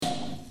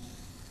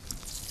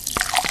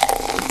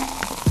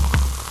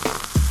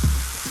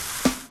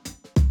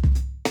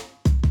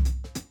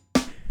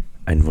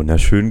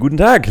wunderschönen guten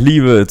Tag,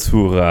 liebe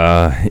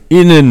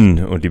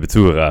ZuhörerInnen und liebe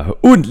Zuhörer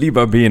und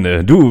lieber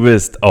Bene, du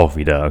bist auch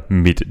wieder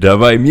mit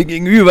dabei mir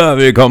gegenüber.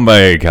 Willkommen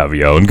bei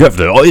Kaviar und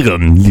Köfte,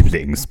 eurem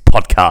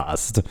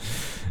Lieblingspodcast.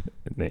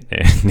 Nee.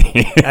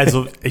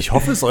 Also, ich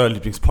hoffe, es ist euer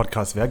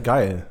Lieblingspodcast, wäre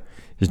geil.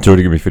 Ich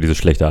entschuldige mich für diese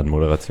schlechte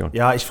Anmoderation.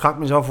 Ja, ich frage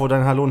mich auch, wo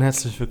dein Hallo und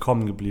herzlich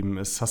willkommen geblieben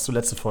ist. Hast du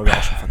letzte Folge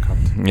auch schon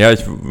verkackt? Ja,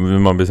 ich will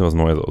mal ein bisschen was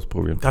Neues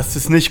ausprobieren. Das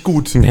ist nicht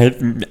gut.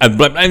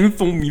 Bleibt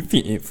einfach wie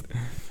fies.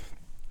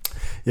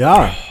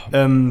 Ja,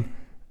 sollen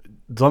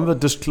wir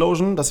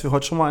disclosen, dass wir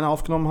heute schon mal eine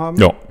aufgenommen haben?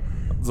 Ja.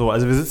 So,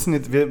 also wir sitzen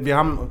jetzt, wir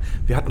hatten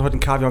heute einen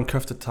Kaviar- und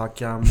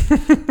Köftetag, ja,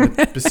 mit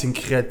ein bisschen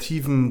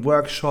kreativen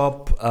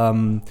Workshop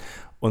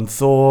und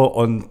so.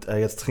 Und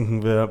jetzt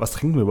trinken wir, was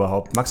trinken wir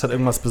überhaupt? Max hat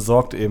irgendwas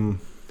besorgt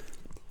eben.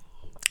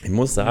 Ich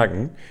muss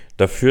sagen,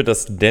 dafür,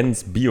 dass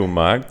Dens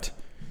Biomarkt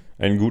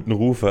einen guten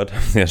Ruf hat,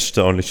 einen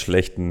erstaunlich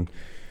schlechten,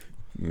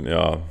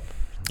 ja.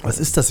 Was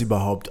ist das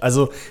überhaupt?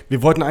 Also,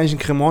 wir wollten eigentlich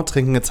einen Cremant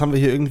trinken, jetzt haben wir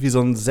hier irgendwie so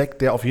einen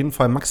Sekt, der auf jeden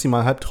Fall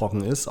maximal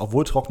halbtrocken ist,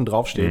 obwohl trocken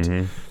draufsteht.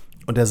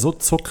 Und der so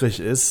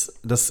zuckrig ist,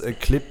 das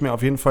klebt mir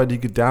auf jeden Fall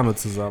die Gedärme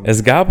zusammen.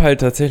 Es gab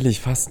halt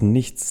tatsächlich fast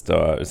nichts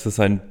da. Es ist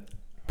ein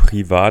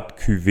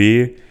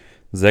Privat-Cuvée,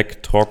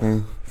 Sekt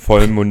trocken,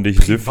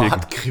 vollmundig, süffig.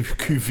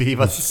 Privat-Cuvée,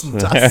 was ist denn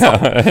das I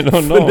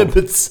don't know. für eine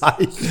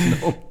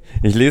Bezeichnung?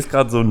 Ich lese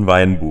gerade so ein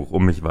Weinbuch,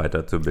 um mich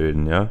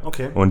weiterzubilden, ja?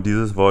 Okay. Und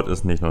dieses Wort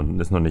ist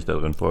noch nicht da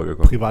drin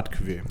vorgekommen.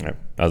 Privat-Cuvée. Ja,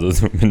 also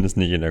zumindest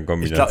nicht in der Ich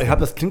Kombination.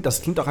 glaube,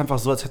 das klingt auch einfach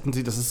so, als hätten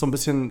sie, das ist so ein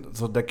bisschen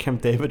so der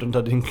Camp David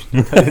unter den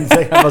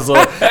Säcken. Aber so,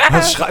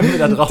 was schreiben wir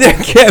da drauf? Der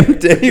Camp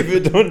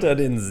David unter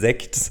den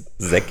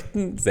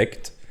Sekten?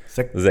 Sekt.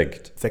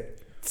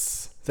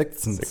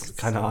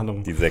 Keine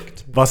Ahnung. Die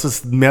Sekt. Was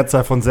ist die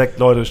Mehrzahl von Sekt,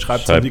 Leute?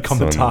 Schreibt es in die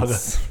Kommentare.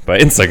 Uns bei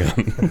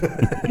Instagram.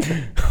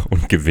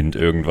 Und gewinnt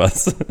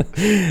irgendwas.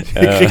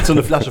 Ihr kriegt so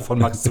eine Flasche von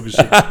Max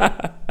zugeschickt.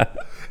 Er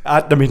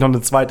hat nämlich noch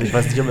eine zweite. Ich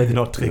weiß nicht, ob er die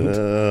noch trinkt.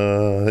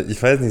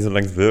 Ich weiß nicht,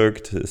 solange es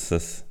wirkt, ist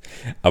das.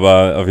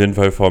 Aber auf jeden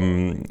Fall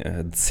vom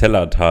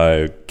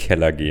Zellertal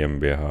Keller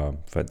GmbH,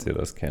 falls ihr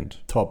das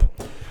kennt. Top.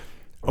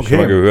 Okay. Schon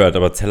mal gehört,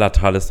 aber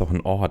Zellertal ist doch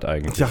ein Ort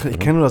eigentlich. Ich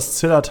kenne nur das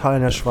Zillertal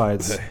in der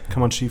Schweiz. Kann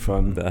man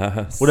Skifahren.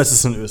 Oder ist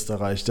es in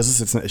Österreich? Das ist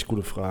jetzt eine echt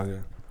gute Frage.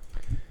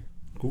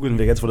 Googeln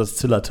wir jetzt, wo das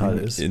Zillertal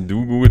ist.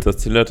 Du googelst das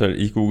Zillertal,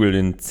 ich google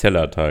den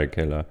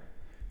Zellertal-Keller.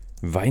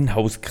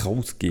 Weinhaus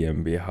Kraus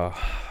GmbH.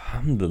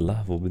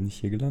 Alhamdulillah, wo bin ich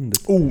hier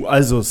gelandet?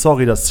 Also,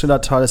 sorry, das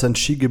Zillertal ist ein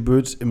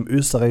Skigebiet im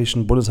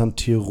österreichischen Bundesland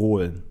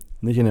Tirol.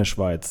 Nicht in der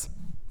Schweiz.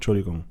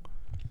 Entschuldigung.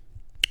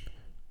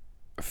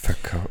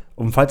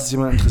 Und falls es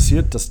jemand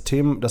interessiert, das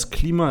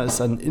Klima ist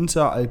ein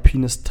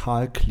interalpines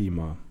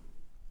Talklima.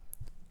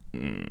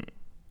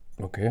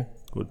 Okay.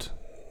 Gut.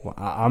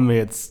 Haben wir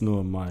jetzt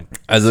nur mal.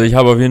 Also ich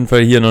habe auf jeden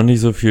Fall hier noch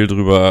nicht so viel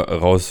drüber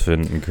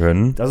rausfinden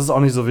können. Das ist auch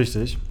nicht so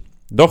wichtig.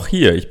 Doch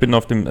hier, ich bin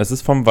es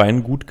ist vom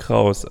Weingut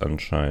Kraus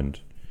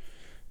anscheinend.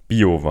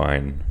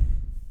 Bio-Wein.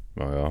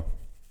 Naja.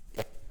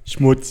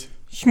 Schmutz.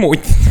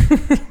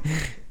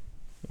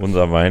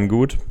 Unser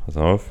Weingut, pass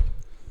auf.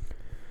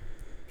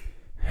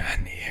 Ja,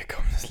 nee,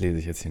 komm, das lese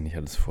ich jetzt hier nicht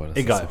alles vor. Das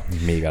Egal.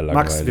 Ist mega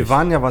langweilig. Max, wir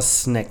waren ja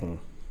was snacken.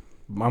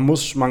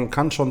 Man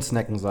kann schon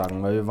snacken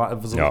sagen, weil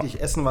richtig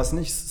essen was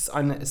nicht. Es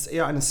ist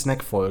eher eine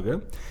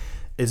Snack-Folge.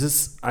 Es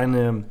ist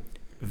eine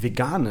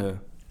vegane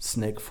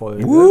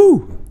Snack-Folge.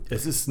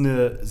 Es ist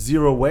eine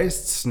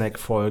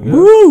Zero-Waste-Snack-Folge.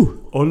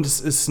 Und es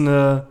ist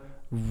eine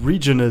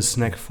Regional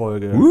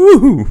Snack-Folge.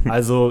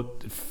 Also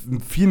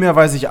viel mehr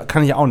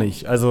kann ich auch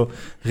nicht. Also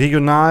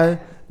regional,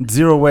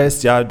 Zero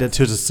Waste, ja, der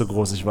Tisch ist zu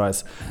groß, ich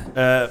weiß.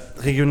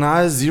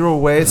 Regional,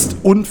 Zero Waste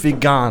und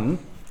vegan.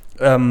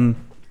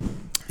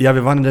 Ja,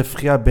 wir waren in der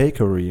Freya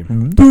Bakery.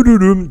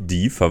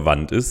 Die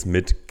verwandt ist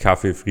mit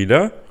Kaffee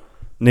Frieda.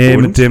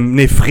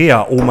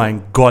 Freya, oh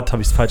mein Gott,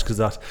 habe ich es falsch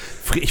gesagt.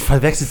 Ich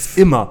verwechsel es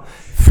immer.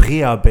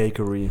 Freya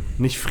Bakery,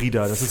 nicht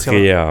Frieda. Das ist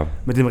Freya. Ja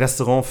mit dem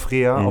Restaurant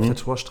Freya auf der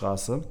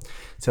Torstraße.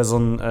 Ist ja so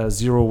ein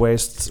Zero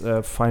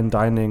Waste Fine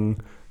Dining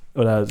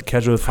oder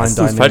Casual Fine Dining. Hast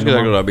du es falsch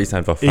gesagt oder habe ich es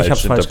einfach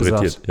falsch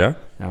interpretiert? Falsch ja?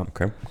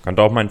 Okay.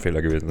 Könnte auch mein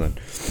Fehler gewesen sein.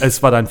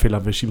 Es war dein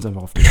Fehler, wir schieben es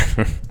einfach auf dich.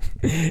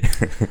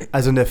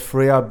 Also in der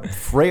Freya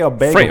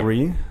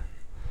Bakery.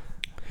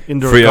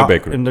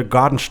 In der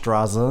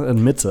Gartenstraße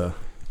in Mitte.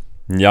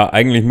 Ja,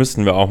 eigentlich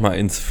müssten wir auch mal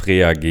ins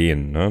Freya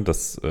gehen, ne?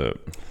 Das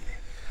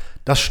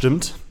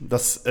stimmt.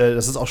 Das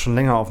ist auch schon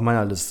länger auf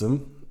meiner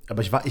Liste.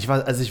 Aber ich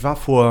war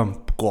vor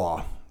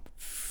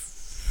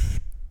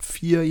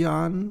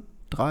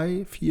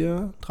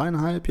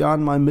 3,5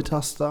 Jahren mal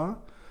mittags da.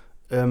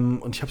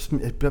 Und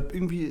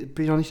irgendwie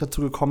bin ich noch nicht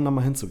dazu gekommen, da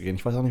mal hinzugehen.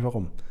 Ich weiß auch nicht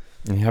warum.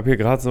 Ich habe hier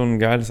gerade so ein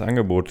geiles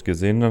Angebot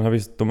gesehen, dann habe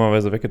ich es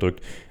dummerweise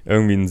weggedrückt.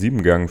 Irgendwie ein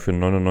 7-Gang für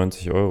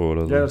 99 €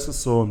 oder so. Ja, das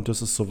ist so,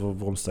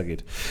 worum es da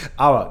geht.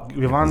 Aber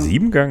wir waren...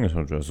 7-Gang?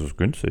 Das ist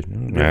günstig,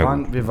 ne?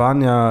 Wir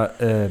waren ja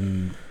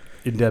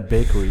in der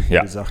Bakery, wie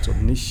gesagt,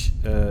 und nicht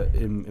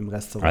im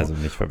Restaurant. Also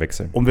nicht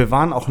verwechseln. Und wir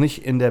waren auch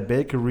nicht in der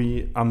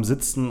Bakery am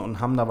Sitzen und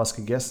haben da was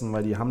gegessen,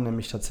 weil die haben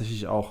nämlich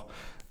tatsächlich auch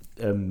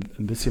ein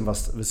bisschen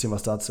was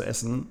da zu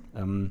essen.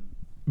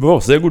 War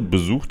auch sehr gut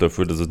besucht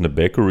dafür, dass es eine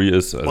Bakery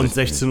ist. Also und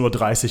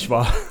 16:30 Uhr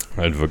war.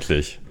 Halt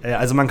wirklich.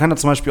 Also man kann da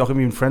zum Beispiel auch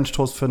irgendwie einen French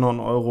Toast für 9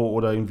 Euro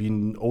oder irgendwie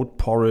ein Oat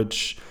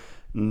Porridge,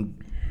 ein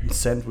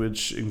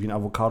Sandwich, irgendwie ein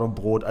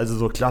Avocado-Brot. Also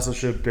so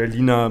klassische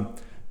Berliner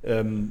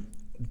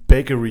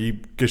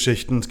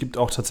Bakery-Geschichten. Es gibt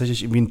auch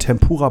tatsächlich irgendwie einen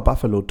Tempura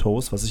Buffalo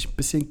Toast, was ich ein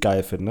bisschen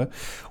geil finde.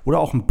 Oder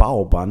auch ein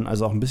Bao Bun,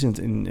 also auch ein bisschen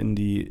in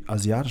die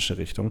asiatische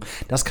Richtung.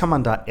 Das kann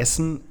man da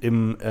essen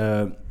in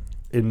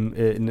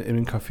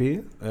dem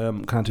Café.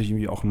 Kann natürlich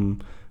irgendwie auch einen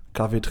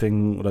Kaffee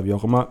trinken oder wie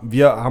auch immer.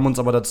 Wir haben uns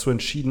aber dazu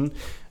entschieden,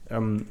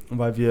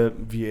 weil wir,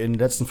 wie ihr in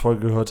der letzten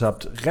Folge gehört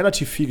habt,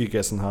 relativ viel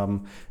gegessen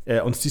haben,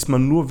 uns diesmal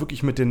nur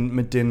wirklich mit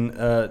den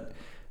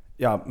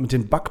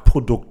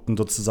Backprodukten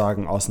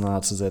sozusagen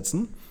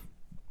auseinanderzusetzen,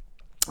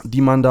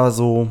 die man da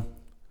so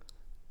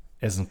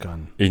essen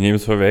kann. Ich nehme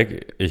es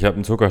vorweg, ich habe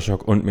einen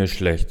Zuckerschock und mir ist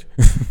schlecht.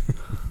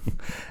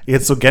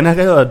 Jetzt so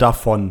generell oder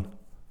davon?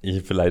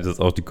 Vielleicht ist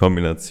auch die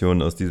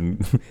Kombination aus diesem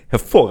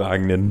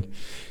hervorragenden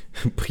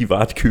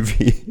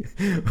Privat-Cuvée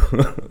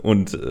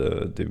und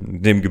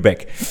dem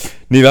Gebäck.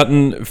 Nee, wir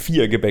hatten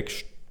 4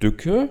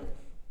 Gebäckstücke.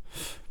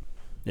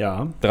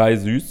 Ja. 3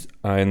 süß,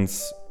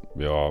 1,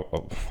 ja,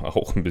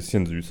 auch ein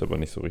bisschen süß, aber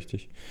nicht so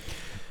richtig.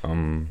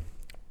 Haben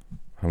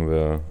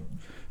wir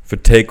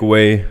für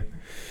Takeaway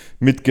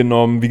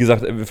mitgenommen. Wie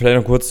gesagt, vielleicht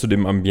noch kurz zu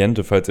dem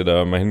Ambiente, falls ihr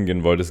da mal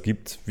hingehen wollt. Es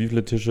gibt wie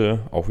viele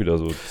Tische? Auch wieder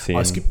so 10.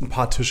 Aber es gibt ein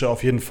paar Tische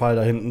auf jeden Fall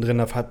da hinten drin.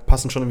 Da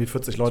passen schon irgendwie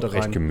 40 Leute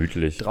rein. Recht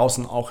gemütlich.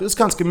 Draußen auch. Ist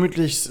ganz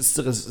gemütlich. Ist,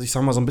 ich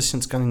sag mal, so ein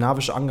bisschen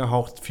skandinavisch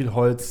angehaucht. Viel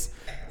Holz,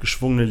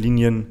 geschwungene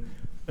Linien.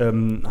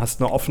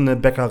 Hast eine offene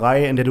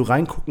Bäckerei, in der du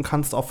reingucken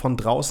kannst. Auch von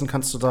draußen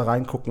kannst du da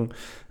reingucken.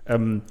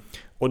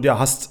 Und ja,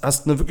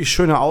 hast eine wirklich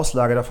schöne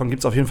Auslage. Davon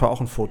gibt es auf jeden Fall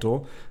auch ein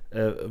Foto,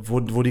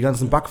 wo die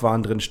ganzen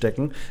Backwaren drin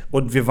stecken.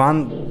 Und wir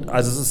waren,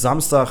 also es ist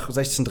Samstag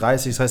 16:30 Uhr,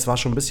 das heißt, es war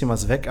schon ein bisschen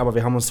was weg, aber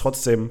wir haben uns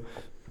trotzdem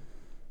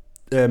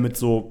mit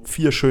so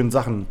 4 schönen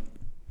Sachen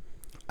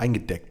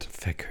eingedeckt.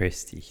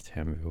 Verköstigt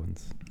haben wir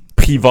uns.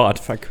 Privat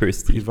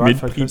verköstigt.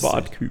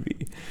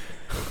 Privat-Cuvée.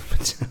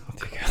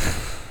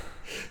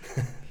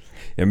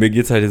 Ja, mir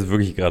geht's halt jetzt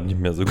wirklich gerade nicht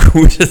mehr so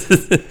gut. Das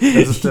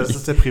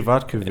ist der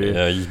Privat-Cuvée.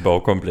 Ja, ich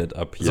baue komplett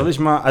ab hier. Soll ich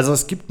mal, also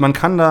man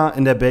kann da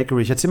in der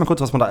Bakery, ich erzähl mal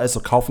kurz, was man da alles so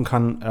kaufen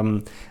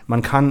kann.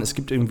 Es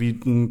gibt irgendwie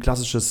ein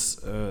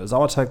klassisches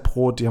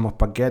Sauerteigbrot, die haben auch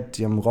Baguette,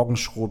 die haben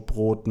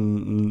Roggenschrotbrot,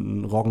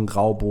 ein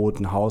Roggengraubrot,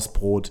 ein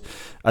Hausbrot.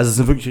 Also es ist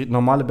eine wirklich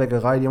normale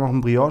Bäckerei, die haben auch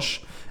ein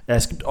Brioche.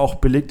 Es gibt auch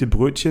belegte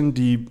Brötchen,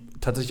 die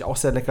tatsächlich auch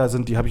sehr lecker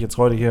sind. Die habe ich jetzt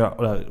heute hier,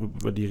 oder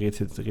über die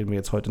reden wir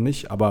jetzt heute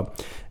nicht, aber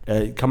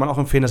kann man auch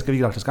empfehlen. Wie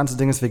gesagt, das ganze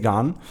Ding ist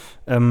vegan.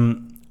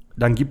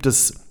 Dann gibt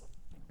es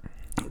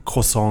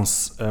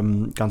Croissants,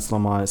 ganz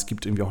normal. Es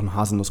gibt irgendwie auch ein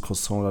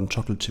Haselnuss-Croissant oder ein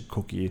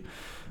Chocolate-Chip-Cookie.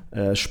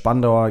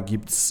 Spandauer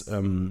gibt's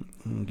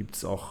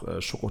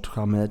auch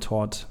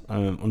Schokokaramelltort.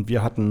 Und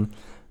wir hatten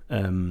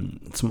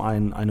zum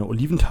einen eine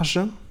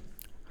Oliventasche.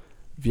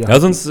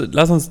 Lass uns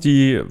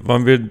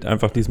wollen wir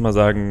einfach diesmal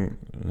sagen,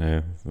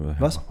 nee,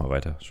 was? Mach mal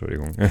weiter,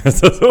 Entschuldigung.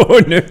 Das ist so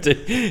unnötig.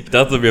 Ich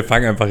dachte, wir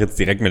fangen einfach jetzt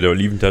direkt mit der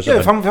Oliventasche an.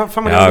 Ja, wir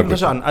fangen mit der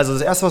Oliventasche an. Also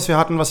das erste, was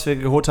wir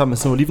geholt haben,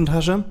 ist eine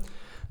Oliventasche.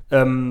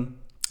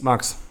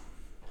 Max?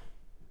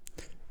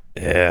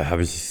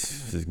 Habe ich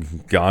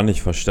gar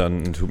nicht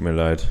verstanden, tut mir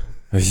leid.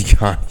 Habe ich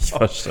gar nicht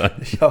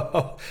verstanden.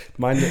 Ja,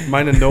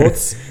 meine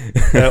Notes,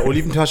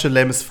 Oliventasche,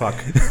 lame as fuck.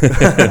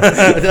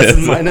 Das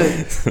sind meine.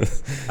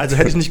 Also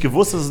hätte ich nicht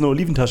gewusst, dass es eine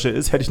Oliventasche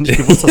ist, hätte ich nicht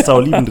gewusst, dass da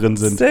Oliven drin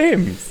sind.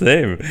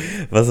 Same.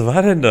 Was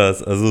war denn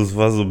das? Also es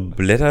war so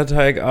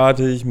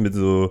blätterteigartig mit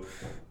so,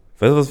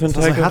 weißt du, was für ein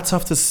Teig? So ein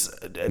herzhaftes,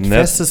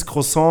 festes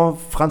Croissant,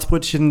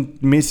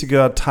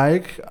 Franzbrötchen-mäßiger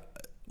Teig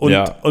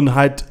und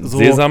halt so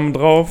Sesam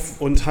drauf.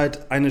 Und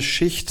halt eine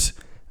Schicht,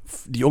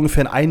 die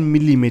ungefähr 1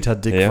 Millimeter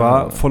dick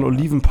war, von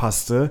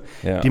Olivenpaste,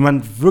 die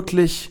man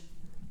wirklich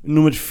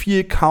nur mit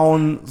viel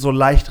Kauen so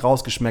leicht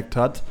rausgeschmeckt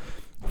hat,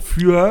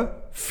 für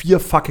 4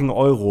 fucking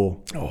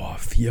Euro. Oh,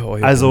 4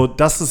 Euro. Also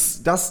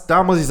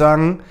da muss ich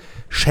sagen,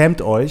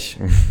 schämt euch.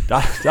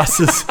 Das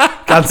ist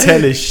ganz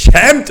ehrlich.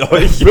 Schämt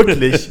euch.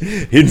 Wirklich.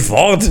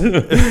 Hinfort.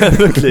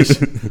 Wirklich.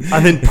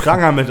 An den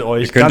Pranger mit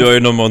euch. Könnt ihr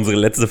euch nochmal unsere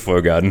letzte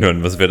Folge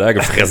anhören, was wir da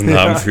gefressen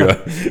haben für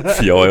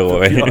 4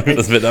 Euro.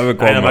 Was wir da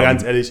bekommen haben. Aber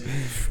ganz ehrlich,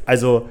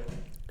 also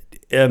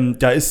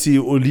da ist die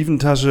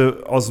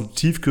Oliventasche aus dem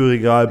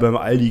Tiefkühlregal beim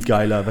Aldi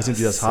geiler. Weiß nicht,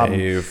 wie die das haben.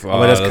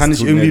 Aber das kann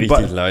ich irgendwie. Tut mir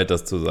richtig leid,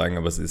 das zu sagen,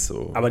 aber es ist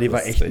so. Aber die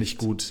war echt nicht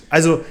gut.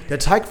 Also der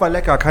Teig war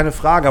lecker, keine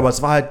Frage, aber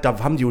es war halt,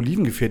 da haben die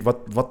Oliven gefehlt.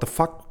 What the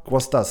fuck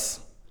was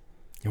das?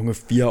 Junge,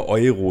 4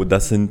 Euro,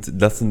 das sind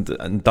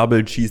ein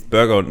Double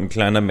Cheeseburger und ein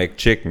kleiner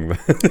McChicken.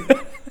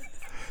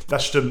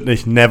 Das stimmt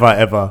nicht, never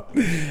ever.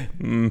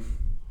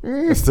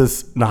 Ist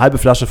das eine halbe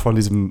Flasche von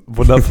diesem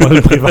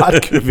wundervollen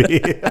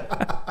Privat-Cuvée?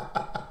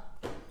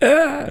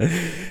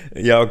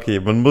 Ja, okay,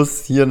 man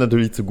muss hier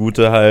natürlich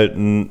zugute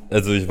halten,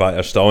 also ich war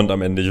erstaunt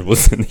am Ende, ich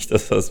wusste nicht,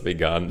 dass das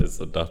vegan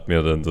ist und dachte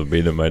mir dann so,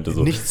 Bene meinte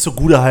so. Nichts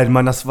zugute halten,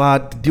 Mann,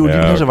 die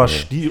Oliventasche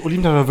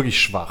war wirklich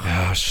schwach.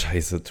 Ja,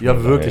 scheiße.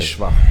 Ja, wirklich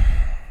schwach.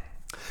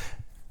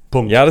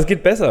 Punkt. Ja, das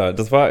geht besser.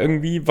 Das war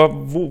irgendwie,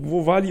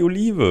 wo war die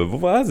Olive?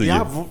 Wo war sie?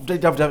 Ja,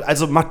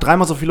 also macht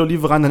 3-mal so viel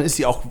Olive rein, dann ist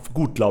sie auch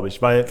gut, glaube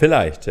ich. Weil,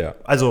 vielleicht, ja.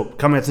 also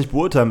kann man jetzt nicht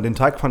beurteilen. Den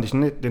Teig fand ich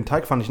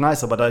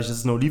nice, aber da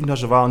es eine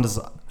Oliventasche war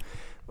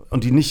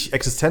und die nicht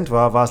existent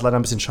war es leider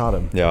ein bisschen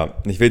schade. Ja,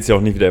 ich will jetzt ja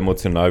auch nicht wieder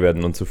emotional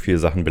werden und zu viele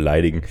Sachen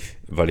beleidigen,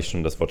 weil ich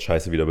schon das Wort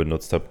Scheiße wieder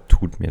benutzt habe.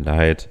 Tut mir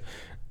leid.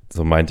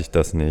 So meinte ich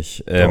das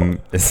nicht.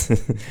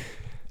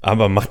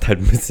 Aber macht halt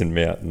ein bisschen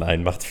mehr.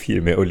 Nein, macht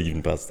viel mehr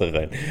Olivenpasta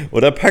rein.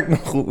 Oder packt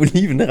noch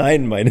Oliven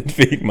rein,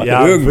 meinetwegen. Macht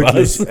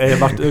irgendwas. Wirklich,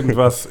 macht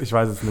irgendwas. Ich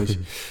weiß es nicht.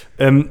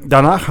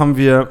 Danach haben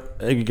wir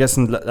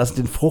gegessen,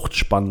 den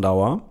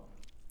Fruchtspandauer.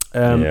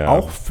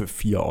 Auch für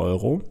 4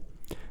 Euro.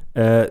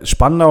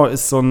 Spandauer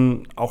ist so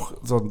ein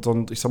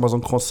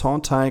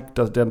Croissant-Teig,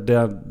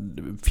 der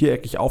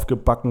viereckig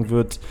aufgebacken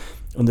wird.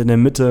 Und in der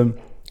Mitte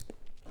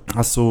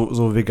hast du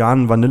so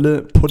veganen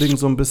Vanillepudding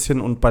so ein bisschen.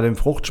 Und bei dem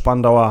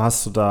Fruchtspandauer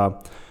hast du da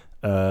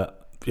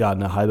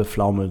eine halbe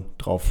Pflaume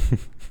drauf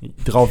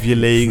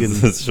gelegen.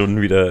 Das ist schon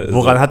wieder.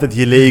 Woran hattet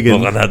ihr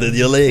gelegen?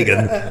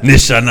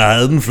 Nicht an einer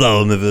halben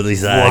Pflaume, würde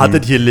ich sagen. Wo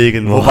hattet ihr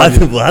gelegen? Wo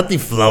hat die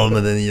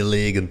Pflaume denn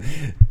gelegen?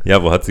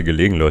 Ja, wo hat sie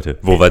gelegen, Leute?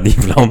 Wo war die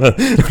Pflaume?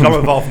 Die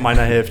Pflaume war auf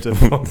meiner Hälfte.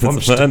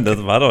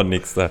 Das war doch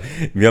nichts da.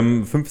 Wir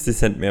haben 50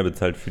 Cent mehr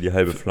bezahlt für die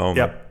halbe Pflaume.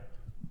 Ja.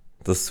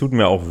 Das tut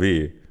mir auch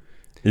weh.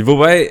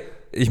 Wobei,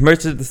 ich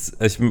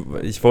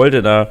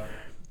wollte da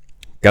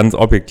ganz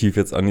objektiv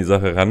jetzt an die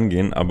Sache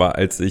rangehen, aber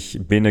als ich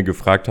Bene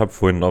gefragt habe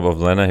vorhin, ob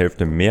auf seiner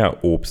Hälfte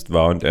mehr Obst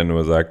war und er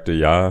nur sagte,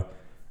 ja,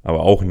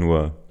 aber auch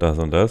nur das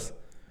und das.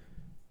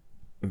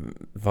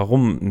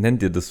 Warum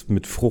nennt ihr das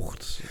mit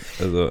Frucht?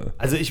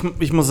 Also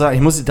ich muss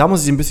sagen, da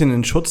muss ich ein bisschen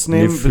in Schutz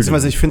nehmen,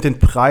 beziehungsweise ich finde den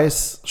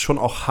Preis schon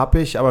auch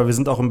happig, aber wir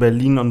sind auch in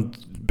Berlin und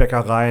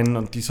Bäckereien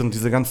und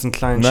diese ganzen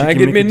kleinen Nein, es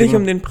geht mir nicht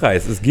um den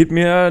Preis. Es geht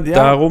mir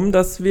darum,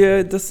 dass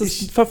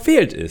es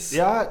verfehlt ist.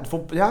 Ja,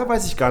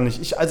 weiß ich gar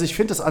nicht. Ich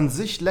finde das an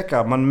sich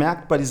lecker. Man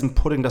merkt bei diesem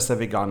Pudding, dass der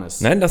vegan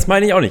ist. Nein, das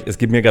meine ich auch nicht. Es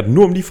geht mir gerade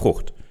nur um die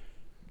Frucht.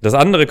 Das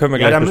andere können wir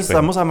gleich besprechen.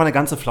 Da muss einfach eine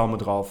ganze Pflaume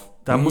drauf.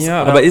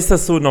 Aber ist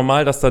das so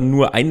normal, dass da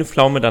nur eine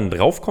Pflaume dann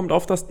draufkommt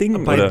auf das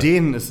Ding? Bei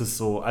denen ist es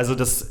so. Also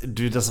das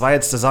war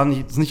jetzt, das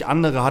nicht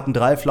andere hatten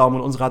 3 Pflaumen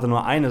und unsere hatte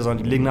nur eine,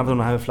 sondern die legen einfach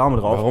nur eine halbe Pflaume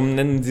drauf. Warum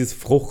nennen sie es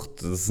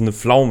Frucht? Das ist eine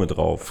Pflaume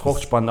drauf.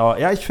 Fruchtspandauer.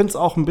 Ja, ich finde es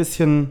auch ein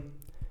bisschen...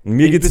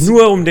 Mir geht es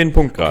nur um den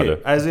Punkt gerade.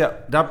 Okay, also ja,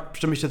 da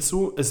stimme ich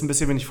dazu. Ist ein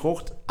bisschen wenig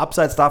Frucht.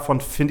 Abseits davon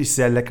finde ich es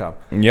sehr lecker.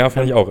 Ja,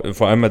 fand ich auch.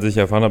 Vor allem, als ich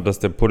erfahren habe, dass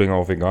der Pudding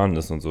auch vegan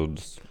ist und so.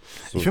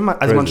 Ich finde,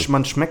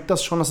 man schmeckt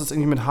das schon, dass es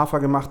irgendwie mit Hafer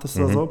gemacht ist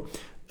oder so.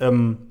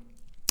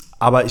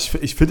 Aber ich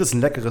finde es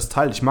ein leckeres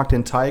Teil. Ich mag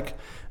den Teig,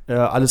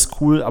 alles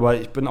cool,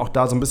 aber ich bin auch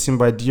da so ein bisschen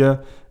bei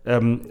dir.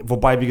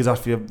 Wobei, wie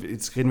gesagt,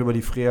 jetzt reden wir über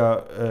die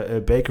Freya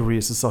Bakery.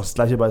 Es ist auch das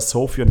gleiche bei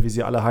Sophie und wie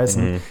sie alle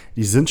heißen.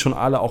 Die sind schon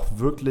alle auch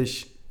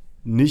wirklich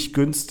nicht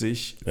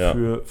günstig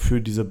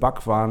für diese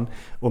Backwaren.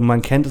 Und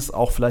man kennt es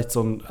auch vielleicht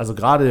also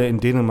gerade in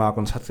Dänemark,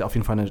 und es hat ja auf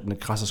jeden Fall eine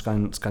krasse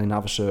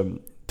skandinavische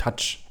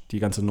Touch, die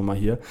ganze Nummer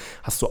hier,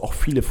 hast du auch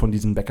viele von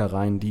diesen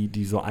Bäckereien,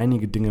 die so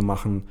einige Dinge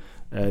machen,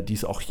 die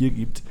es auch hier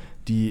gibt,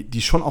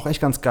 die schon auch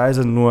echt ganz geil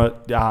sind, nur,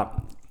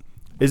 ja,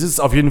 es ist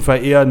auf jeden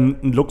Fall eher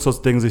ein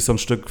Luxusding, sich so ein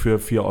Stück für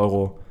 4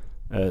 Euro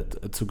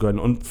zu gönnen.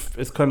 Und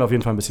es könnte auf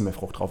jeden Fall ein bisschen mehr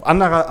Frucht drauf.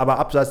 Aber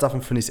abseits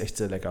davon finde ich es echt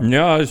sehr lecker.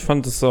 Ja, ich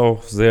fand es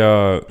auch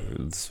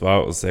es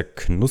war sehr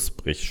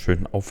knusprig,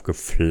 schön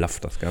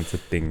aufgeflafft, das ganze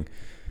Ding.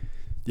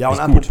 Ja,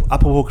 und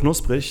apropos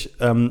knusprig,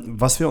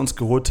 was wir uns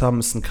geholt haben,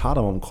 ist ein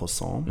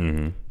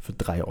Kardamom-Croissant für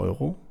 3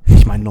 Euro.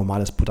 Ich meine,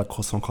 normales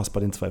Buttercroissant kostet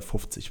bei den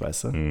 2,50,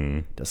 weißt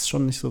du? Das ist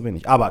schon nicht so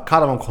wenig. Aber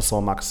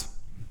Kardamom-Croissant, Max.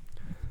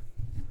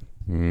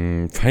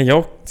 Fand ich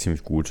auch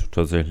ziemlich gut,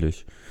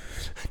 tatsächlich.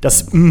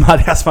 Das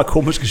hat erstmal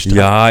komisch gestartet.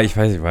 Ja, ich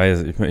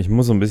weiß. Ich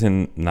muss so ein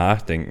bisschen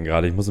nachdenken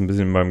gerade. Ich muss ein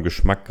bisschen in meinem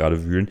Geschmack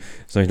gerade wühlen.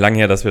 Ist noch nicht lange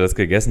her, dass wir das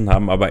gegessen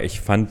haben, aber ich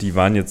fand, die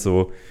waren jetzt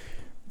so...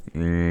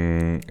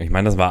 Ich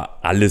meine, das war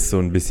alles so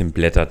ein bisschen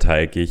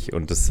blätterteigig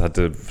und das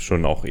hatte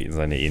schon auch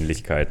seine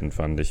Ähnlichkeiten,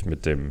 fand ich,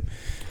 mit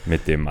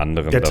dem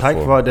anderen der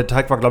Teig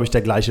war, glaube ich,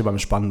 der gleiche beim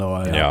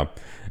Spandauer. Ja,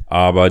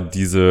 aber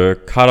diese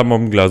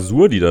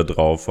Kardamom-Glasur, die da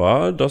drauf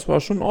war, das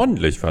war schon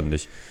ordentlich, fand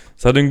ich.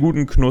 Es hatte einen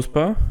guten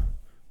Knusper,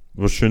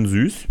 war schön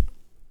süß.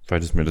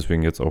 Vielleicht ist mir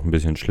deswegen jetzt auch ein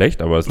bisschen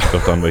schlecht, aber es liegt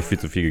doch daran, weil ich viel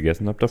zu viel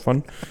gegessen habe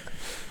davon.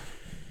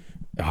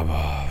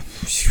 Aber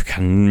ich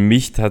kann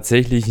mich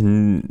tatsächlich,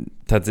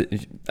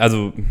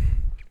 also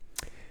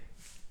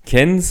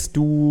kennst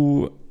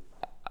du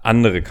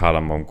andere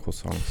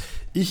Kardamom-Croissants?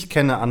 Ich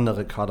kenne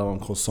andere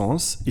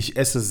Kardamom-Croissants. Ich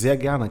esse sehr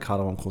gerne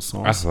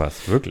Kardamom-Croissants. Ach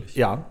was, wirklich?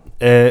 Ja.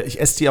 Ich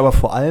esse die aber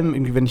vor allem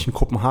irgendwie, wenn ich in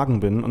Kopenhagen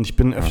bin. Und ich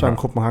bin öfter in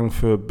Kopenhagen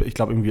für, ich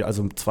glaube, irgendwie,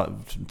 also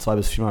 2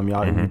 bis 4 Mal im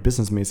Jahr, irgendwie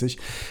businessmäßig.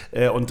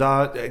 Und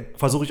da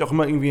versuche ich auch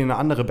immer irgendwie in eine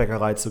andere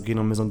Bäckerei zu gehen,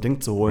 um mir so ein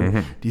Ding zu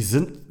holen. Die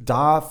sind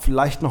da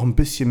vielleicht noch ein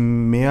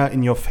bisschen mehr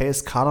in your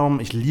face Kardamom.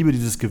 Ich liebe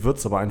dieses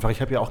Gewürz aber einfach.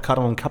 Ich habe ja auch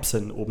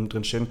Kardamom-Kapseln oben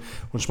drin stehen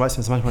und schmeiße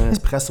mir das manchmal in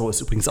Espresso.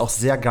 Ist übrigens auch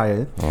sehr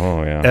geil.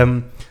 Oh ja.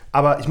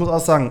 Aber ich muss auch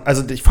sagen,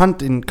 also ich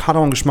fand den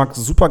Kardamom-Geschmack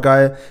super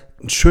geil.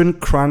 Einen schönen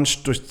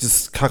Crunch durch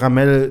das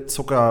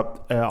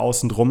Karamellzucker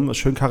außen drum,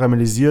 schön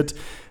karamellisiert.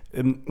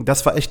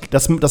 Das war echt,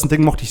 das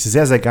Ding mochte ich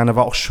sehr, sehr gerne.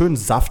 War auch schön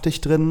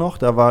saftig drin noch.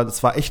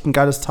 Das war echt ein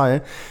geiles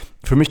Teil.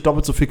 Für mich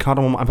doppelt so viel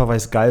Kardamom, einfach weil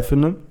ich es geil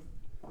finde.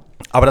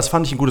 Aber das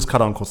fand ich ein gutes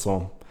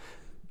Kardamom-Croissant.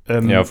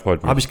 Ja,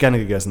 freut mich. Habe ich gerne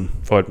gegessen.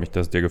 Freut mich,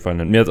 dass es dir gefallen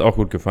hat. Mir hat es auch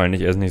gut gefallen.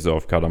 Ich esse nicht so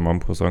oft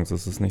Kardamom-Croissants,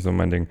 das ist nicht so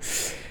mein Ding.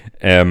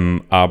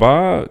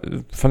 Aber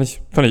fand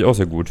ich auch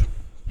sehr gut.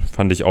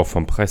 Fand ich auch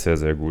vom Preis her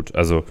sehr gut.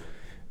 Also,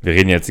 wir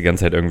reden jetzt die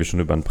ganze Zeit irgendwie schon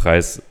über den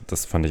Preis.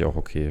 Das fand ich auch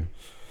okay.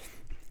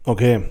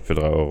 Okay. Für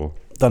 3 Euro.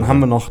 Dann haben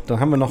wir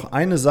noch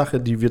eine Sache,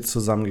 die wir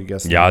zusammen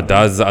gegessen haben.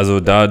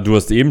 Ja, du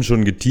hast eben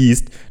schon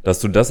geteased, dass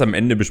du das am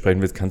Ende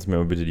besprechen willst. Kannst du mir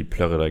mal bitte die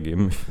Plörre da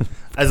geben?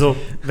 Also,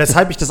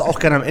 weshalb ich das auch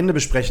gerne am Ende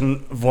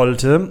besprechen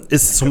wollte,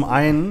 ist zum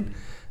einen,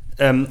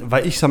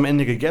 weil ich es am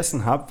Ende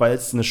gegessen habe, weil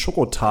es eine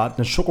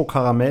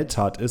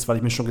Schokokaramelltart ist, weil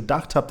ich mir schon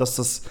gedacht habe, dass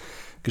das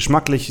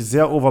geschmacklich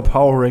sehr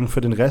overpowering für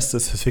den Rest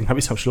ist. Deswegen habe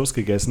ich es am Schluss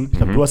gegessen. Ich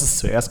glaube, du hast es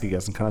zuerst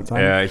gegessen, kann das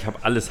sein? Ich habe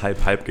alles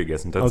halb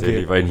gegessen,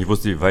 tatsächlich, weil ich nicht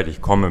wusste, wie weit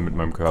ich komme mit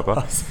meinem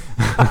Körper.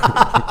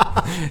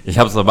 Ich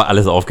habe es aber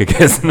alles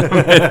aufgegessen.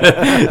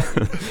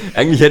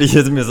 Eigentlich hätte ich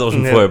mir das auch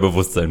schon vorher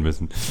bewusst sein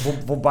müssen.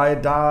 Wobei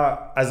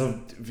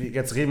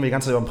jetzt reden wir die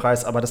ganze Zeit über den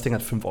Preis, aber das Ding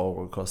hat 5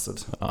 Euro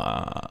gekostet.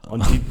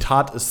 Und die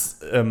Tart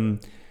ist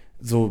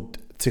so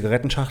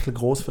Zigarettenschachtel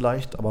groß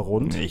vielleicht, aber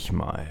rund. Nicht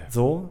mal.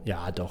 So?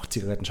 Ja, doch,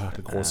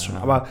 Zigarettenschachtel groß schon.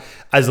 Aber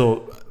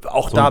also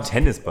auch so da. Ein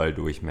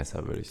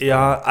Tennisball-Durchmesser, würde ich sagen.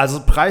 Ja,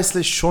 also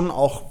preislich schon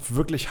auch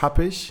wirklich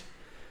happig.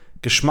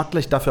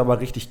 Geschmacklich dafür aber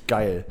richtig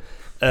geil.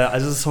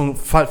 Also es ist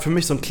für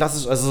mich so ein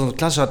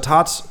klassischer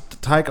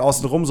Tartteig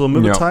außenrum, so ein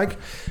Mürbeteig. Ja.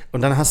 Und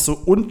dann hast du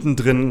unten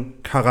drin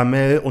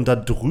Karamell und da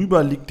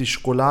drüber liegt die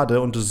Schokolade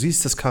und du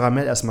siehst das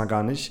Karamell erstmal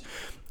gar nicht.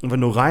 Und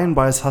wenn du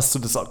reinbeißt,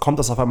 kommt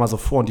das auf einmal so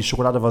vor. Und die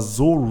Schokolade war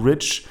so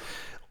rich.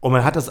 Und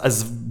man hat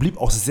es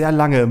blieb auch sehr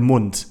lange im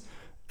Mund.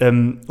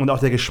 Und auch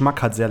der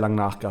Geschmack hat sehr lang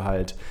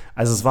nachgehalt.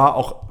 Also es war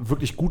auch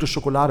wirklich gute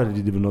Schokolade,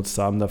 die benutzt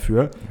haben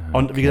dafür. Okay.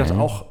 Und wie gesagt,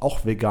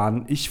 auch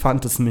vegan. Ich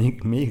fand es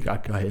mega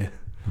geil.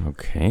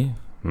 Okay.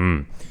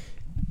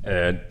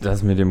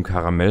 Das mit dem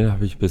Karamell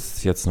habe ich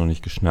bis jetzt noch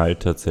nicht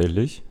geschnallt,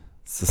 tatsächlich.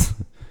 Das ist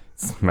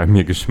bei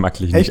mir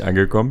geschmacklich nicht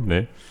angekommen.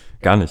 Nee,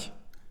 gar nicht.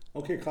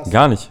 Okay, krass.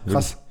 Gar nicht.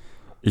 Krass.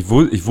 Ich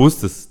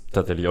wusste es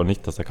tatsächlich auch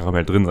nicht, dass da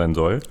Karamell drin sein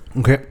soll.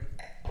 Okay.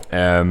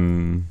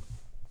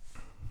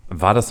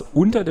 War das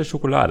unter der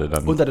Schokolade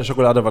dann? Unter der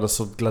Schokolade war das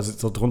so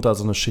drunter,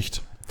 so eine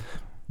Schicht.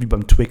 Wie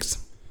beim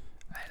Twix.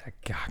 Alter,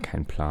 gar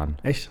kein Plan.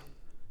 Echt?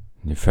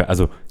 Nee,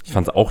 also, ich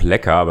fand es auch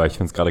lecker, aber ich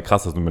finde es gerade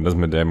krass, dass du mir das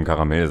mit dem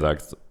Karamell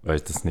sagst, weil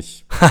ich das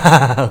nicht...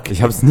 Okay.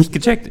 Ich habe es nicht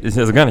gecheckt,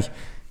 also gar nicht.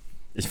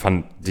 Ich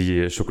fand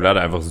die Schokolade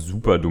einfach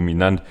super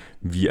dominant,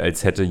 wie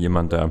als hätte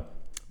jemand da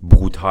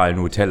brutal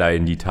Nutella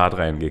in die Tart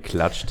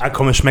reingeklatscht. Ah,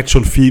 komm, es schmeckt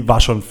war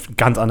schon eine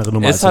ganz andere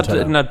Nummer als Nutella.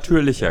 Es hat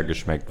natürlicher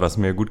geschmeckt, was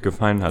mir gut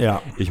gefallen hat.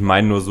 Ja. Ich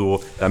meine nur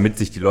so, damit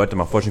sich die Leute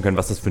mal vorstellen können,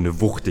 was das für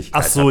eine Wuchtigkeit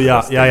hat. Ach so, ja.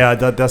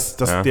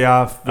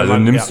 Also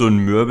nimmst du einen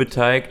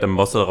Mürbeteig, dann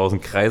machst du daraus einen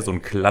Kreis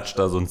und klatscht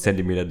da so einen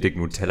Zentimeter dick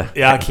Nutella.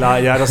 Ja, klar,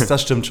 ja,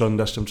 das stimmt schon.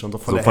 So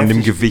von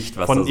dem Gewicht,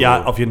 was da so...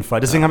 Ja, auf jeden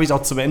Fall. Deswegen habe ich es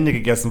auch zum Ende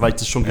gegessen, weil ich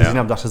das schon gesehen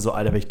habe und dachte so,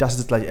 Alter, wenn ich das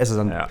jetzt gleich esse,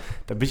 dann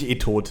bin ich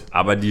tot.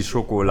 Aber die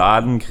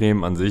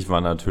Schokoladencreme an sich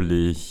war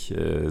natürlich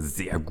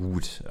sehr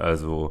gut,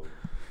 also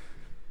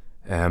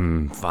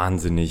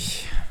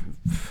wahnsinnig,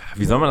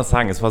 wie soll man das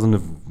sagen, es war so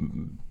eine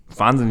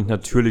wahnsinnig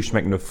natürlich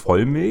schmeckende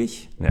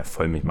Vollmilch. Ja,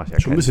 Vollmilch macht ja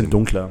schon ein bisschen Sinn.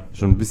 Dunkler.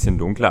 Schon ein bisschen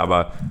dunkler,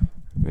 aber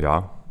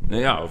ja,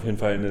 auf jeden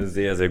Fall eine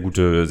sehr, sehr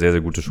gute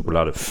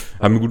Schokolade.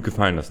 Hat mir gut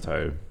gefallen, das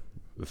Teil.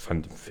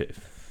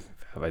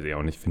 Weiß ich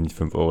auch nicht, finde ich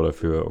 5 Euro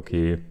dafür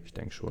okay, ich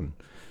denke schon.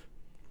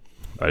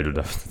 Weil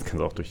das kannst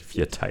du auch durch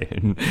 4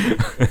 teilen.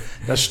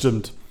 Das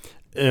stimmt.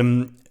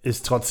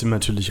 Ist trotzdem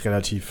natürlich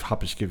relativ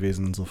happig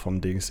gewesen, so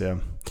vom Dings her.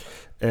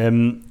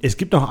 Es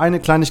gibt noch eine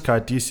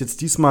Kleinigkeit, die es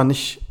jetzt diesmal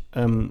nicht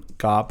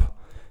gab,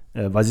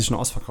 weil sie schon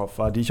ausverkauft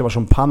war, die ich aber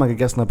schon ein paar Mal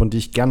gegessen habe und die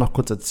ich gerne noch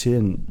kurz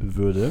erzählen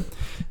würde.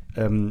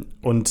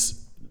 Und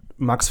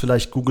Max,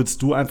 vielleicht googelst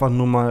du einfach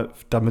nur mal,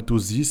 damit du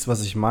siehst,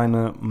 was ich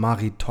meine,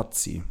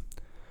 Maritozzi.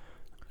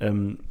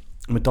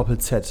 Mit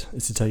Doppel-Z,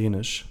 ist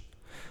italienisch.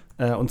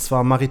 Und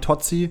zwar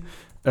Maritozzi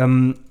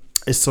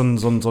ist so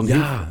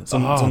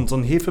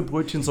ein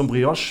Hefebrötchen, so ein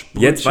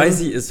Brioche-Brötchen. Jetzt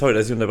weiß ich, sorry,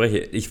 dass ich unterbreche.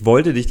 Ich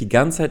wollte dich die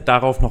ganze Zeit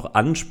darauf noch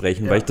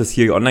ansprechen, weil ich das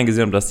hier online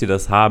gesehen habe, dass die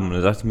das haben. Und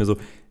da dachte ich mir so,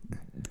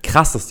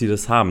 krass, dass die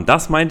das haben.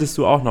 Das meintest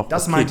du auch noch.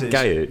 Das meinte ich.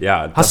 Geil,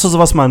 ja. Hast du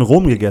sowas mal in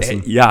Rom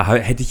gegessen? Ja,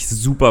 hätte ich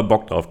super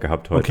Bock drauf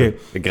gehabt heute.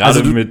 Okay. Gerade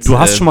also du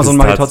hast schon mal so ein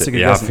Maritozzi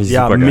gegessen?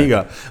 Ja,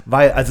 mega.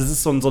 Weil, also es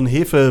ist so ein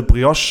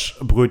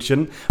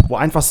Hefe-Brioche-Brötchen, wo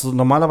einfach so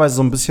normalerweise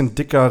so ein bisschen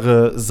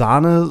dickere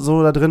Sahne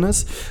so da drin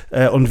ist.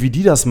 Und wie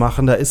die das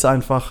machen, da ist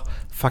einfach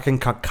fucking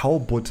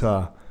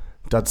Kakaobutter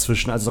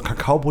dazwischen. Also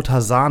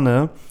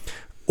Kakaobutter-Sahne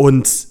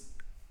und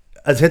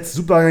Also ich hätte es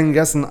super gerne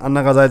gegessen.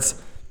 Andererseits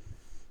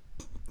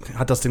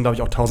hat das Ding, glaube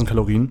ich, auch 1000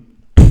 Kalorien.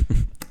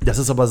 Das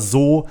ist aber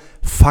so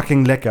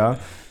fucking lecker.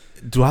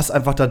 Du hast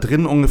einfach da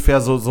drin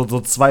ungefähr so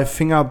 2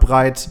 Finger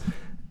breit,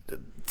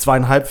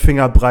 2,5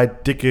 Finger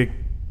breit dicke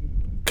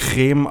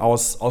Creme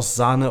aus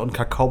Sahne und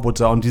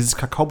Kakaobutter. Und dieses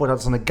Kakaobutter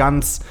hat so eine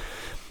ganz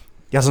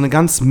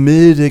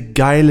milde,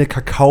 geile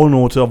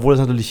Kakaonote, obwohl es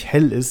natürlich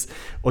hell ist.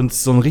 Und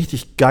so einen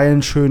richtig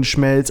geilen, schönen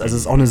Schmelz. Also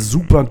es ist auch eine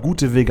super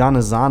gute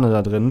vegane Sahne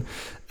da drin.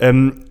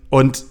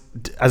 Und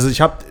also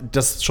ich habe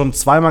das schon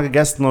zweimal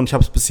gegessen und ich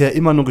habe es bisher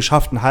immer nur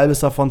geschafft, ein halbes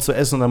davon zu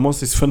essen. Und dann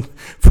musste ich es für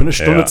eine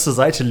Stunde zur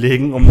Seite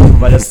legen,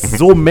 weil das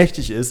so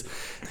mächtig ist.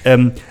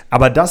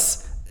 Aber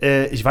das...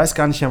 ich weiß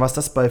gar nicht mehr, was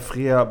das bei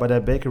Freya, bei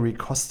der Bakery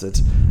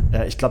kostet.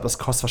 Ich glaube, das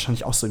kostet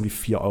wahrscheinlich auch so irgendwie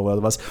 4 Euro oder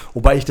sowas.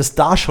 Wobei ich das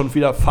da schon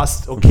wieder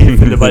fast okay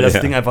finde, weil das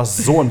Ding einfach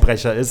so ein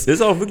Brecher ist.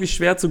 Ist auch wirklich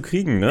schwer zu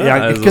kriegen, ne? Ja,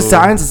 also Kiste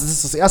 1, es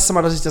ist das erste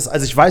Mal, dass ich das,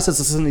 also ich weiß, dass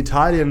es in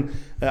Italien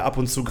ab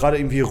und zu, gerade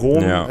irgendwie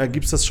Rom,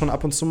 gibt es das schon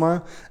ab und zu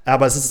mal.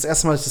 Aber es ist das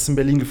erste Mal, dass ich das in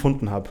Berlin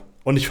gefunden habe.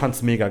 Und ich fand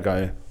es mega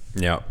geil.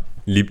 Ja,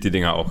 lieb die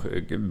Dinger auch.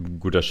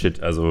 Guter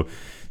Shit, also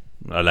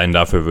allein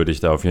dafür würde ich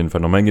da auf jeden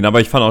Fall nochmal hingehen.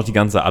 Aber ich fand auch die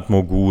ganze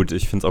Atmo gut.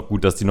 Ich finde es auch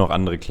gut, dass die noch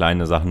andere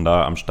kleine Sachen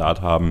da am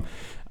Start haben.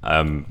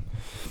 Von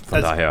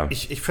daher.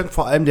 Ich finde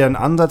vor allem deren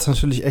Ansatz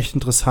natürlich echt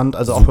interessant.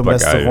 Also auch beim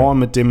Restaurant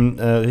mit dem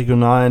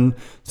regionalen,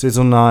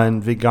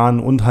 saisonalen,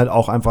 veganen und halt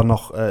auch einfach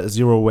noch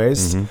Zero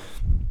Waste.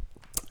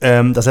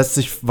 Das lässt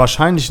sich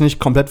wahrscheinlich nicht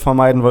komplett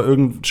vermeiden, weil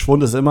irgendein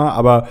Schwund ist immer.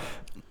 Aber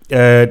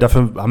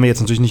dafür haben wir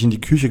jetzt natürlich nicht in die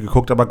Küche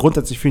geguckt. Aber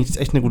grundsätzlich finde ich es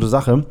echt eine gute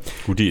Sache.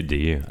 Gute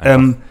Idee.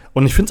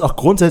 Und ich finde es auch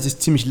grundsätzlich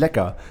ziemlich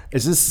lecker.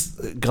 Es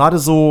ist gerade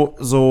so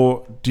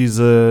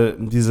diese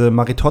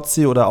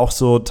Maritozzi oder auch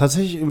so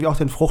tatsächlich irgendwie auch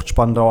den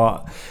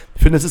Fruchtspandauer.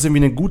 Ich finde, es ist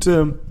irgendwie eine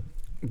gute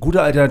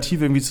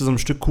Alternative irgendwie zu so einem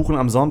Stück Kuchen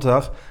am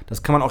Sonntag.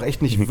 Das kann man auch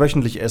echt nicht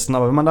wöchentlich essen.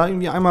 Aber wenn man da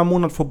irgendwie einmal im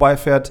Monat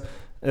vorbeifährt,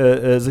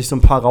 sich so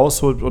ein paar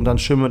rausholt und dann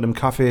schön mit einem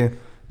Kaffee,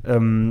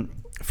 finde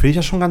ich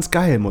das schon ganz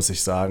geil, muss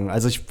ich sagen.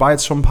 Also ich war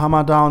jetzt schon ein paar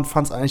Mal da und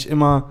fand es eigentlich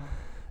immer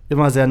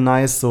sehr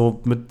nice,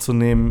 so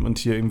mitzunehmen und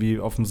hier irgendwie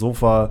auf dem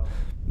Sofa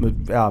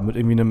mit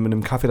irgendwie mit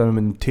einem Kaffee, dann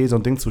mit einem Tee so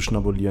ein Ding zu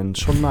schnabulieren.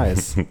 Schon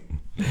nice.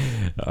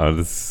 Ja,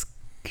 das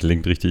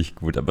klingt richtig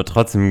gut. Aber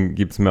trotzdem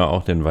gibt es mir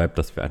auch den Vibe,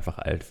 dass wir einfach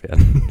alt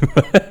werden.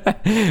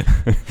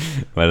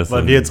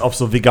 weil wir jetzt auf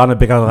so vegane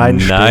Bäckereien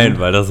stehen. Nein,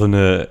 weil das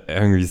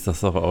irgendwie ist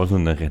das doch auch so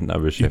eine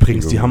Rentnerbeschäftigung.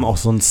 Übrigens, die haben auch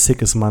so ein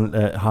sickes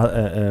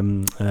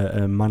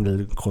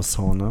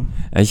Mandelcroissant, ne?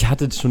 Ich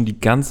hatte schon die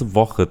ganze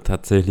Woche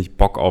tatsächlich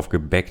Bock auf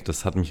Gebäck.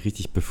 Das hat mich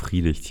richtig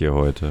befriedigt hier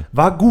heute.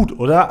 War gut,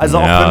 oder? Also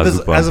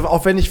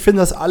auch wenn ich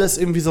finde, dass alles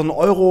irgendwie so ein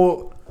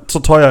Euro zu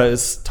teuer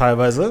ist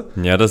teilweise.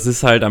 Ja, das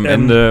ist halt am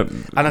Ende.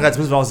 Andererseits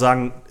müssen wir auch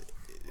sagen,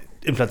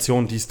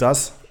 Inflation, dies,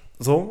 das,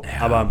 so.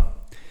 Ja. Aber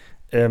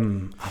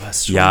es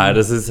ist schon. Ja,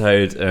 das ist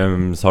halt,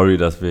 sorry,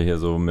 dass wir hier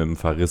so mit dem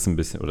Verriss ein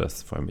bisschen, oder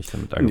das vor allem ich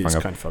damit angefangen habe. Nee,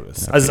 ist kein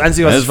Verriss. Ja. Also das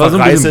Einzige, was ich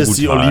verreiße, ist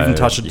die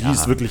Oliventasche. Die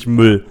ist wirklich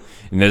Müll.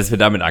 Ja, dass wir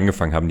damit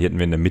angefangen haben, die hätten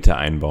wir in der Mitte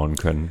einbauen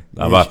können.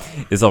 Aber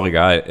ist auch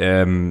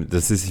egal.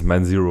 Das ist, ich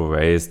meine, Zero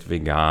Waste,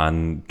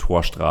 vegan,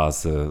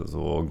 Torstraße,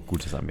 so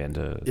gutes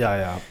Ambiente. Ja, auf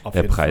jeden Fall.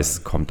 Der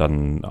Preis kommt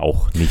dann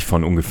auch nicht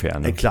von ungefähr.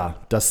 Ne? Klar,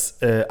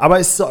 aber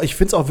ich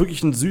finde es auch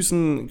wirklich einen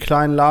süßen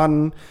kleinen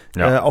Laden.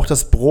 Ja. Auch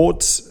das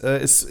Brot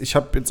ich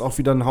habe jetzt auch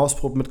wieder ein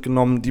Hausbrot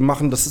mitgenommen.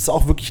 Das ist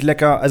auch wirklich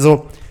lecker.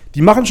 Also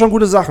die machen schon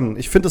gute Sachen.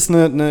 Ich finde es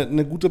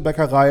eine gute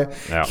Bäckerei.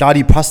 Ja. Klar,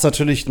 die passt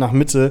natürlich nach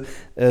Mitte.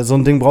 So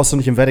ein Ding brauchst du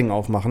nicht im Wedding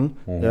aufmachen.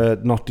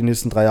 Noch die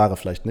nächsten 3 Jahre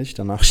vielleicht nicht.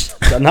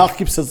 Danach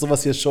gibt es jetzt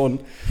sowas hier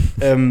schon.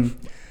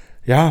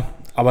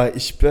 Aber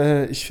ich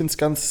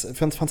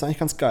fand's eigentlich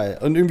ganz geil.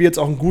 Und irgendwie jetzt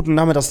auch einen guten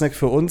Nachmittagssnack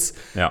für uns.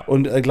 Ja.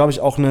 Und glaube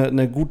ich auch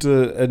eine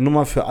gute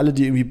Nummer für alle,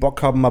 die irgendwie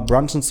Bock haben, mal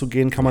brunchen zu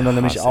gehen, kann man dann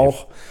nämlich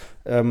auch.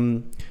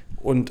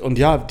 Und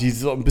ja, die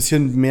so ein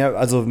bisschen mehr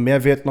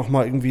Wert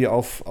nochmal irgendwie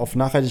auf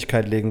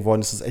Nachhaltigkeit legen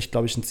wollen. Das ist echt,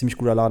 glaube ich, ein ziemlich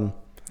guter Laden.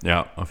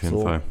 Ja, auf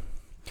jeden Fall.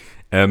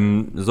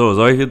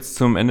 Soll ich jetzt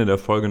zum Ende der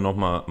Folge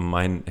nochmal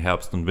mein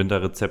Herbst- und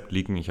Winterrezept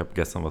leaken? Ich habe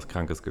gestern was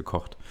Krankes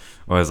gekocht.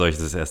 Oder soll ich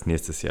das erst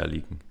nächstes Jahr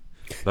leaken?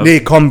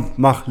 Nee, komm,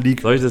 mach, leak.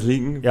 Soll ich das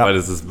leaken? Ja. Weil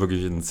das ist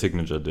wirklich ein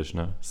Signature-Dish,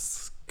 ne? Das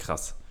ist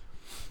krass.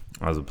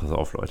 Also pass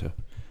auf, Leute.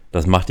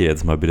 Das macht ihr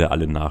jetzt mal bitte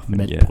alle nach, wenn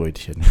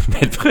Mettbrötchen.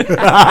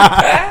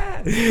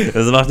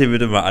 Das macht ihr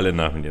bitte mal alle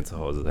nach, wenn ihr zu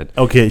Hause seid.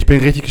 Okay, ich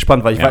bin richtig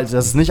gespannt, weil ich weiß,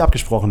 das ist nicht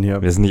abgesprochen hier.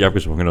 Das ist nicht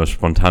abgesprochen, genau.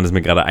 Spontan ist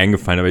mir gerade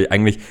eingefallen, aber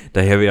eigentlich,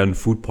 daher wir ja einen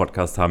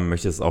Food-Podcast haben,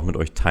 möchte ich es auch mit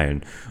euch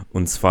teilen.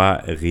 Und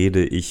zwar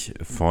rede ich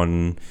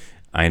von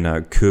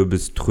einer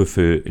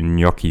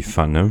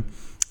Kürbis-Trüffel-Gnocchi-Pfanne.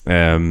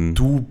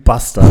 Du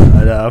Bastard,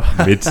 Alter.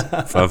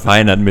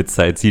 Verfeinert mit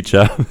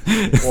Salsiccia.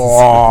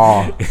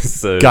 Boah,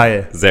 ist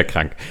geil. Sehr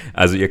krank.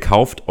 Also ihr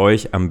kauft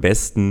euch am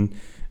besten,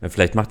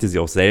 vielleicht macht ihr sie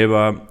auch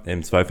selber,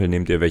 im Zweifel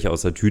nehmt ihr welche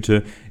aus der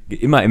Tüte.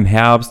 Immer im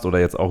Herbst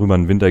oder jetzt auch über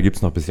den Winter gibt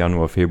es noch bis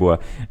Januar, Februar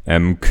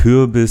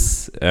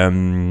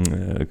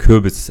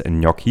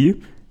Kürbis-Gnocchi.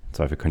 Im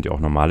Zweifel könnt ihr auch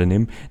normale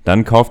nehmen.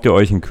 Dann kauft ihr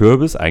euch einen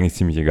Kürbis, eigentlich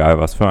ziemlich egal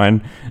was für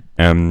einen.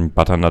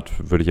 Butternut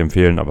würde ich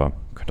empfehlen, aber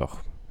könnt auch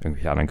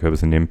irgendwelche anderen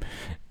Kürbisse nehmen.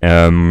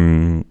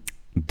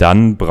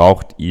 Dann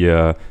braucht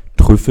ihr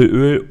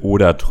Trüffelöl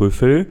oder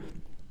Trüffel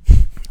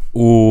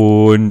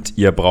und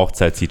ihr braucht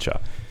Salsiccia.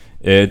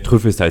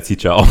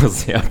 Trüffel-Salsiccia auch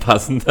sehr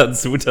passend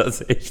dazu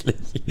tatsächlich.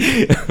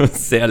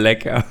 Sehr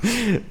lecker.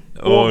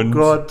 Und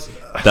Gott.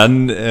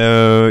 Dann,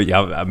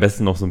 am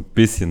besten noch so ein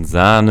bisschen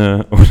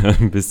Sahne oder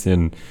ein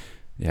bisschen,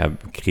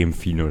 Creme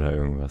Fine oder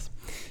irgendwas.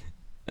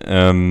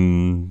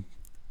 Dann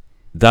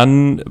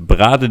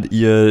bratet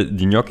ihr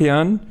die Gnocchi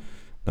an.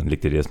 Dann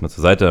legt ihr die erstmal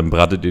zur Seite, dann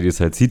bratet ihr die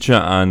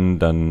Salsiccia an,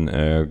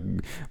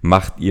 dann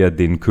macht ihr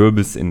den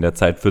Kürbis in der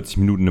Zeit 40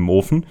 Minuten im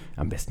Ofen.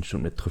 Am besten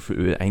schon mit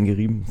Trüffelöl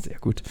eingerieben, sehr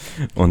gut.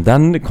 Und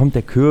dann kommt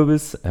der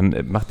Kürbis,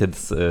 macht ihr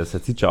das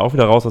Salsiccia auch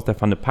wieder raus aus der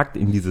Pfanne, packt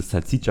in dieses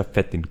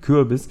Salsiccia-Fett den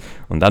Kürbis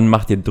und dann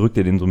drückt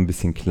ihr den so ein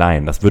bisschen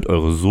klein. Das wird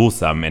eure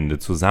Soße am Ende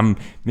zusammen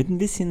mit ein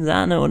bisschen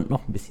Sahne und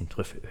noch ein bisschen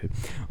Trüffelöl.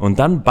 Und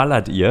dann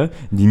ballert ihr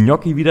die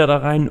Gnocchi wieder da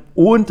rein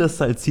und das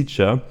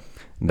Salsiccia.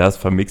 Das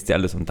vermixt ihr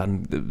alles und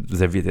dann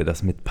serviert ihr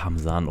das mit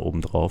Parmesan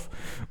obendrauf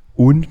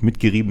und mit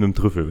geriebenem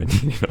Trüffel, wenn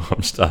ihr den noch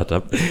am Start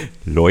habt.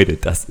 Leute,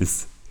 das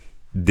ist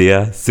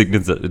der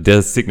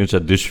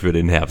Signature-Dish für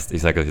den Herbst.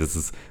 Ich sage euch, das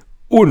ist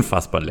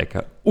unfassbar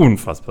lecker.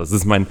 Unfassbar. Das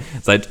ist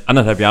seit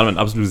 1,5 Jahren mein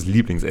absolutes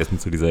Lieblingsessen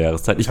zu dieser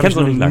Jahreszeit. Ich kenne es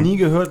noch nicht lange. Nie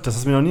gehört, das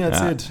hast du mir noch nie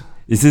erzählt.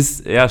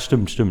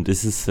 Stimmt.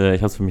 Ich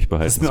habe es für mich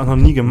behalten. Das hast du mir auch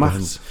noch nie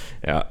gemacht.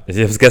 Ja, ich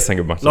habe es gestern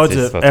gemacht.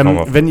 Leute,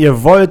 wenn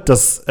ihr wollt,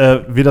 dass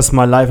wir das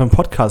mal live im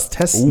Podcast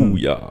testen,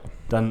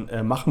 dann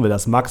machen wir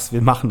das. Max,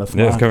 wir machen das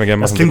mal. Ja, das können wir gerne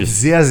machen. Das klingt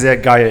sehr, sehr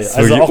geil.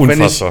 Also auch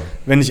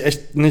wenn ich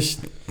echt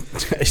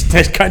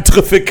kein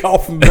Trüffel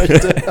kaufen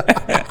möchte.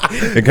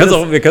 Wir können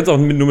es auch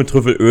nur mit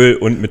Trüffelöl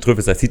und mit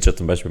Trüffel-Salsiccia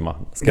zum Beispiel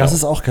machen. Das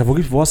ist auch geil.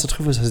 Wo hast du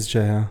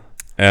Trüffel-Salsiccia her?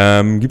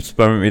 Gibt's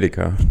beim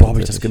Edeka. Boah, hab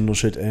ich das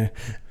genuschelt, ey.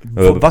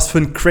 Was für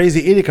ein crazy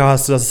Edeka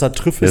hast du, dass es da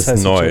Trüffel ist?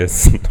 Ist neu.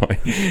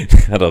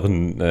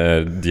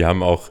 Die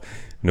haben auch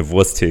eine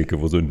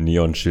Wursttheke, wo so in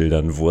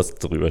Neonschildern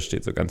Wurst drüber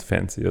steht, so ganz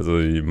fancy. Also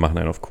die machen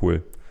einen auf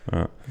cool.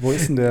 Ja. Wo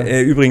ist denn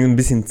der? Übrigens ein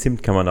bisschen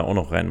Zimt kann man da auch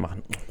noch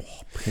reinmachen.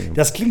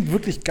 Das klingt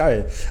wirklich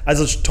geil.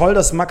 Also toll,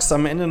 dass Max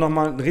am Ende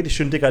nochmal ein richtig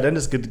schön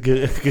dekadentes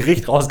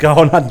Gericht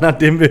rausgehauen hat,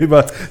 nachdem wir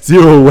über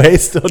Zero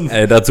Waste und...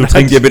 dazu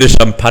trinkt ihr bitte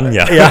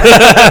Champagner. Ja.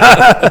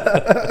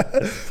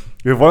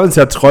 Wir wollen uns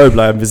ja treu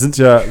bleiben. Wir sind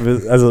ja...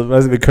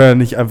 wir können ja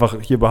nicht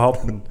einfach hier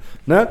behaupten.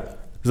 Ne?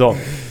 So.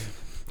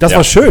 Das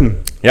war schön.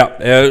 Ja,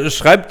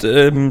 schreibt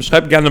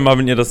gerne mal,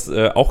 wenn ihr das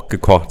auch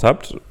gekocht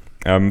habt.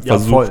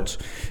 Versucht.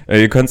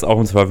 Ihr könnt es auch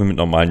im Zweifel mit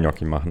normalen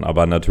Gnocchi machen,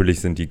 aber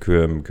natürlich sind die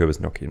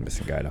Kürbis-Gnocchi ein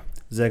bisschen geiler.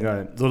 Sehr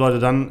geil. So Leute,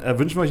 dann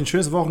wünschen wir euch ein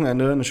schönes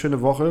Wochenende, eine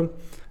schöne Woche.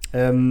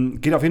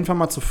 Geht auf jeden Fall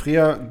mal zu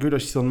Freya, gönnt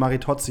euch so ein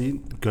Maritozzi.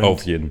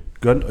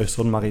 Gönnt euch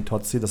so ein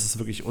Maritozzi, das ist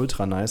wirklich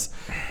ultra nice.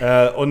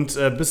 Und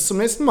bis zum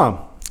nächsten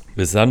Mal.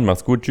 Bis dann,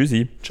 macht's gut,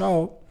 tschüssi.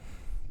 Ciao.